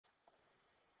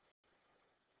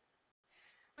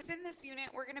Within this unit,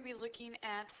 we're going to be looking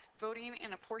at voting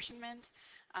and apportionment.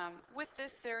 With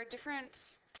this, there are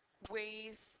different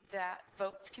ways that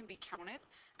votes can be counted,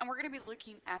 and we're going to be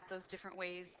looking at those different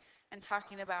ways and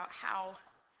talking about how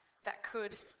that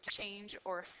could change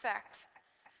or affect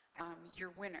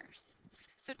your winners.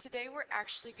 So today we're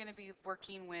actually going to be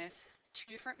working with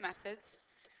two different methods.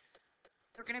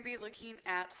 We're going to be looking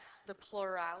at the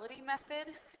plurality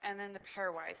method and then the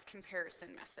pairwise comparison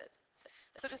method.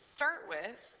 So to start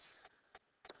with,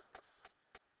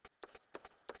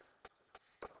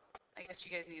 I guess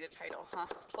you guys need a title, huh?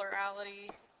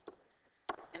 Plurality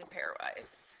and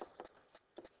pairwise.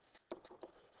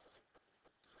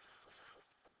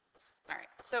 All right,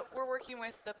 so we're working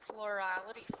with the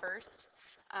plurality first.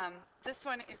 This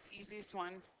one is the easiest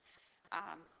one.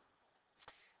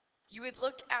 You would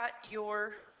look at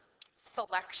your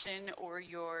selection or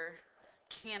your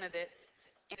candidates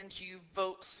and you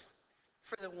vote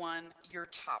for the one you're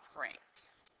top ranked.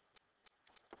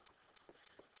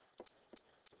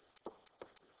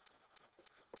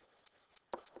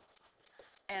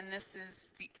 And this is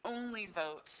the only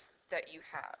vote that you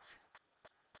have.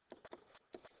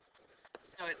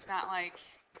 So it's not like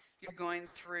you're going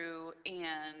through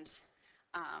and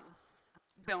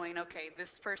going, okay,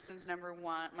 this person's number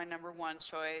one, my number one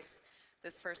choice.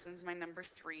 This person's my number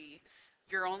three.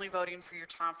 You're only voting for your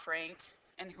top ranked,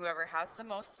 and whoever has the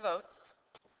most votes,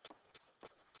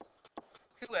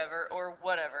 whoever or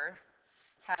whatever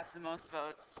has the most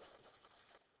votes,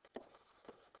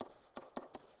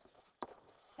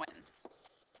 wins.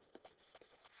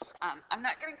 I'm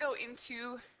not going to go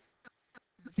into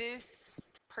this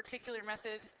particular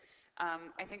method.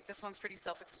 I think this one's pretty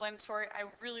self-explanatory. I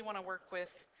really want to work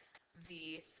with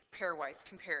the pairwise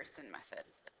comparison method.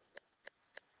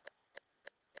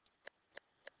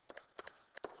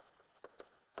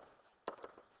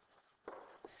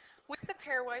 With the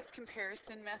pairwise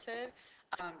comparison method,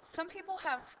 some people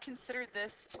have considered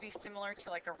this to be similar to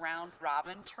like a round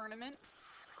robin tournament.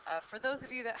 For those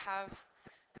of you that have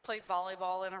played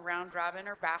volleyball in a round robin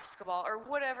or basketball or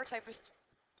whatever type of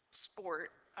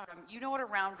sport, you know what a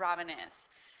round robin is.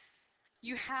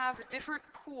 You have different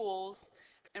pools,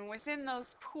 and within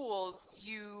those pools,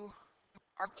 you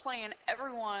are playing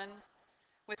everyone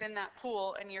within that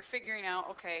pool, and you're figuring out,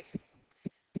 okay,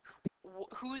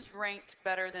 who's ranked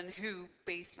better than who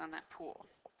based on that pool.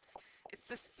 It's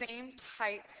the same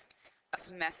type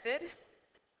of method.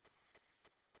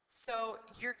 So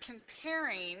you're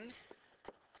comparing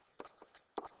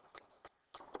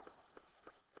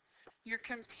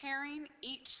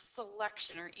each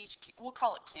selection, or each, we'll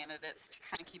call it candidates to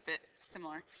kind of keep it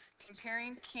similar,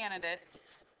 comparing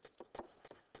candidates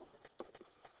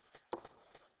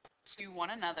to one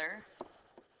another,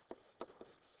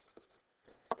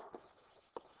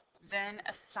 then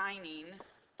assigning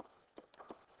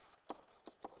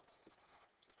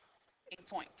a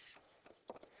point.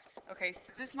 Okay,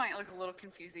 so this might look a little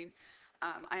confusing.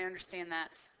 I understand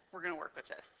that. We're going to work with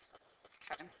this.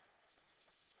 Okay.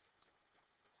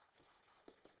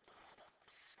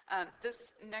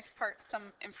 This next part,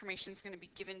 some information is going to be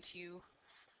given to you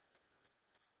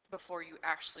before you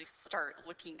actually start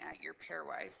looking at your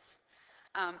pairwise.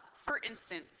 For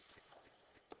instance,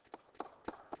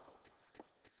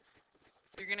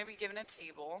 so you're going to be given a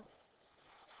table.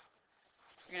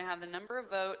 You're going to have the number of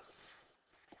votes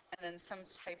and then some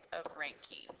type of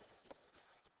ranking.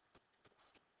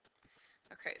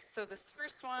 Okay, so this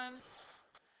first one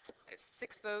is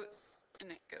 6 votes,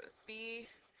 and it goes B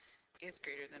is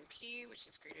greater than P, which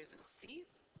is greater than C.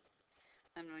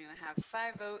 Then we're going to have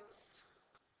 5 votes.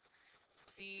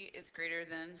 C is greater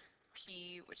than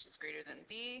P, which is greater than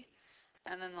B.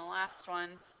 And then the last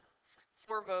one,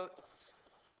 4 votes.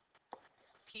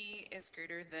 P is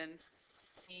greater than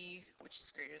C, which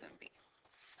is greater than B.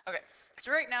 Okay,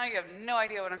 so right now you have no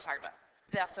idea what I'm talking about.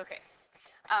 That's okay.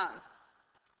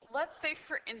 Let's say,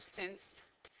 for instance,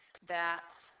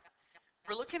 that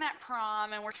we're looking at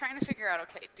prom and we're trying to figure out,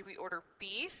 okay, do we order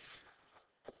beef,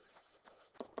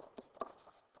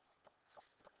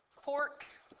 pork,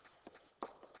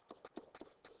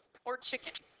 or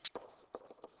chicken?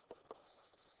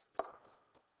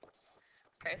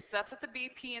 Okay, so that's what the B,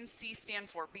 P, and C stand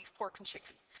for, beef, pork, and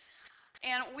chicken.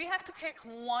 And we have to pick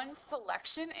one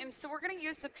selection, and so we're going to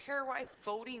use the pairwise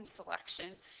voting selection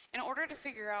in order to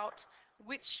figure out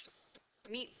which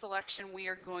meat selection we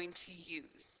are going to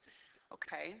use.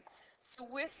 Okay, so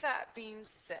with that being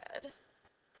said,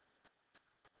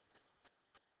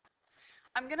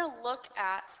 I'm going to look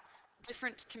at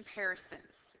different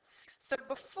comparisons. So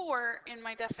before, in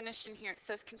my definition here, it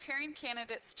says comparing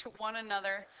candidates to one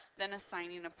another, then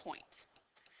assigning a point.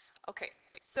 Okay,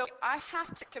 so I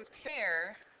have to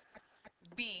compare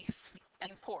beef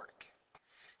and pork.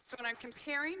 So when I'm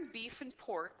comparing beef and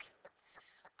pork,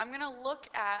 I'm going to look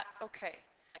at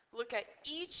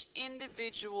each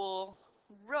individual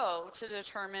row to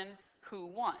determine who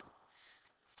won.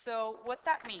 So what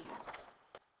that means,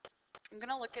 I'm going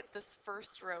to look at this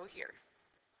first row here.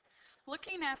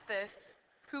 Looking at this,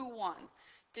 who won?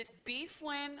 Did beef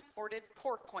win or did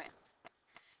pork win?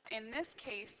 In this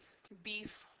case,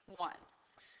 beef won.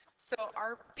 So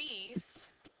our beef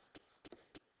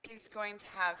is going to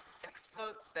have 6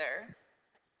 votes there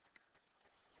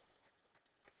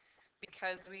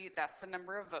because that's the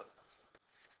number of votes.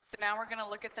 So now we're going to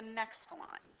look at the next line.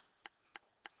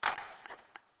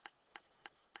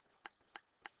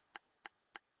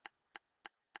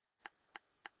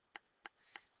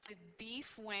 Did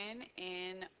beef win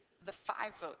in the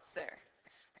 5 votes there?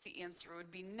 The answer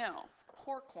would be no.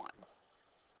 Pork won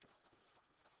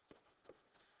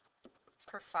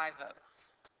for 5 votes.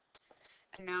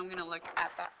 And now I'm going to look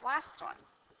at that last one.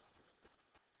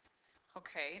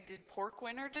 Okay, did pork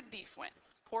win or did beef win?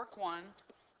 Pork won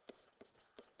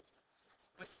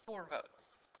with 4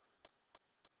 votes.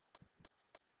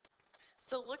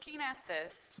 So looking at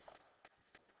this,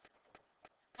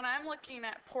 when I'm looking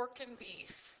at pork and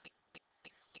beef,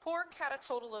 pork had a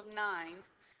total of 9,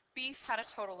 beef had a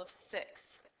total of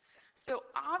 6. So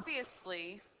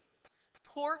obviously,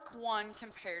 pork won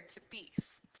compared to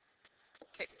beef.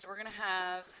 Okay, so we're going to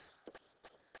have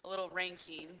a little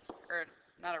ranking, or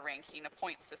not a ranking, a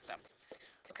point system.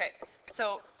 Okay,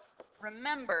 so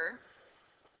remember,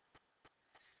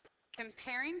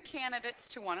 comparing candidates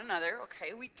to one another,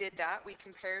 okay, we did that. We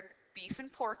compared beef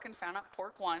and pork and found out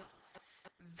pork won.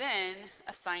 Then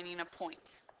assigning a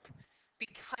point.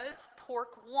 Because pork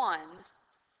won,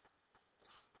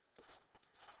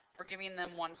 we're giving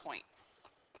them 1 point.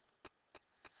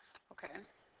 Okay,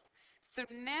 so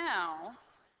now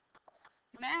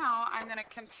I'm going to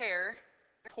compare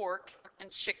pork and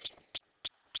chicken.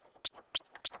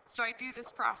 So I do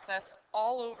this process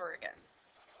all over again.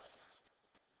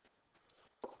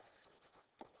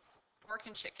 Pork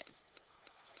and chicken.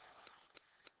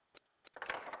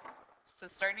 So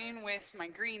starting with my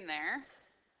green there,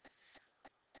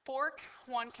 pork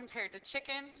won compared to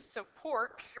chicken, so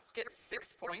pork gets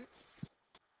 6 points.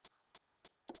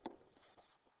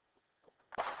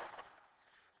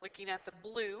 Looking at the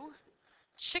blue,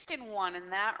 chicken won in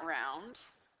that round,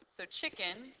 so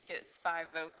chicken gets 5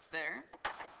 votes there.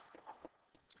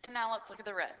 And now let's look at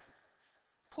the red.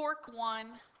 Pork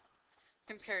won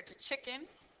compared to chicken.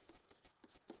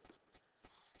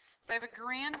 So I have a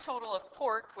grand total of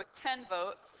pork with 10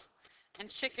 votes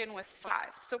and chicken with 5.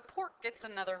 So pork gets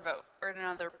another vote, or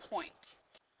another point.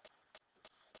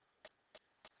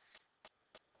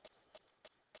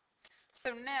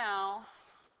 So now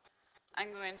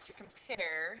I'm going to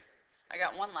compare, I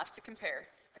got one left to compare,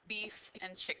 beef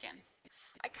and chicken.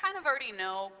 I kind of already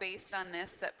know based on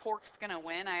this that pork's going to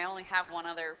win. I only have one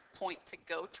other point to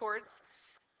go towards.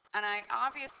 And I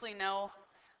obviously know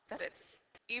that it's,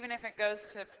 even if it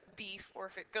goes to beef or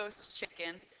if it goes to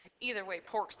chicken, either way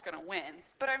pork's going to win.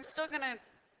 But I'm still going to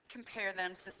compare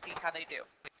them to see how they do.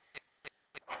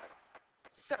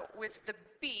 So with the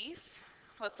beef,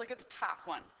 let's look at the top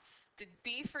one. Did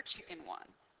beef or chicken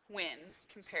win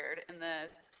compared in the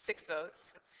 6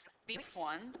 votes? Beef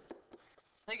won,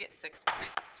 so they get 6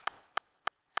 points.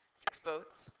 6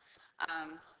 votes.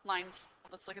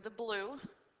 Let's look at the blue.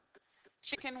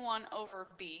 Chicken won over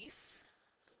beef.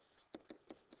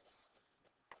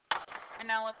 And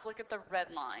now let's look at the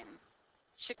red line.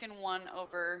 Chicken won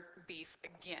over beef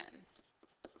again.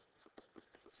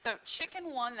 So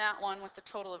chicken won that one with a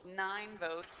total of 9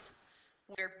 votes,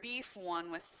 where beef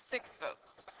won with 6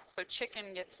 votes. So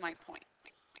chicken gets my point.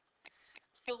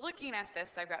 So looking at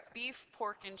this, I've got beef,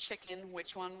 pork, and chicken.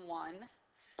 Which one won?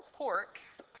 Pork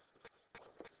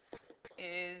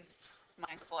is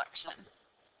my selection.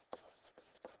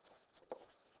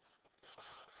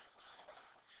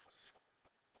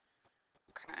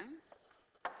 Okay.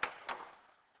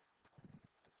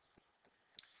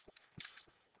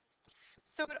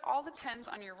 So it all depends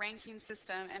on your ranking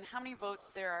system and how many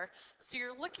votes there are. So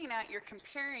you're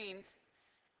comparing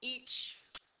each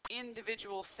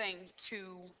individual thing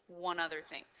to one other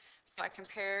thing. So I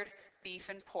compared beef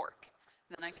and pork,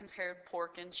 then I compared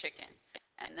pork and chicken,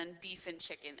 and then beef and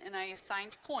chicken, and I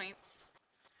assigned points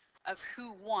of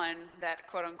who won that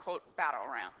quote-unquote battle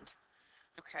round.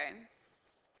 Okay.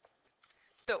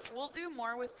 So we'll do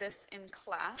more with this in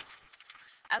class.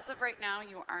 As of right now,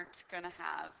 you aren't going to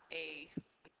have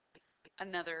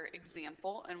another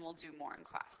example, and we'll do more in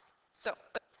class. So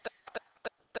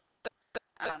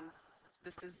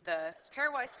This is the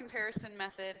pairwise comparison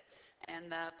method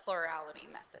and the plurality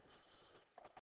method.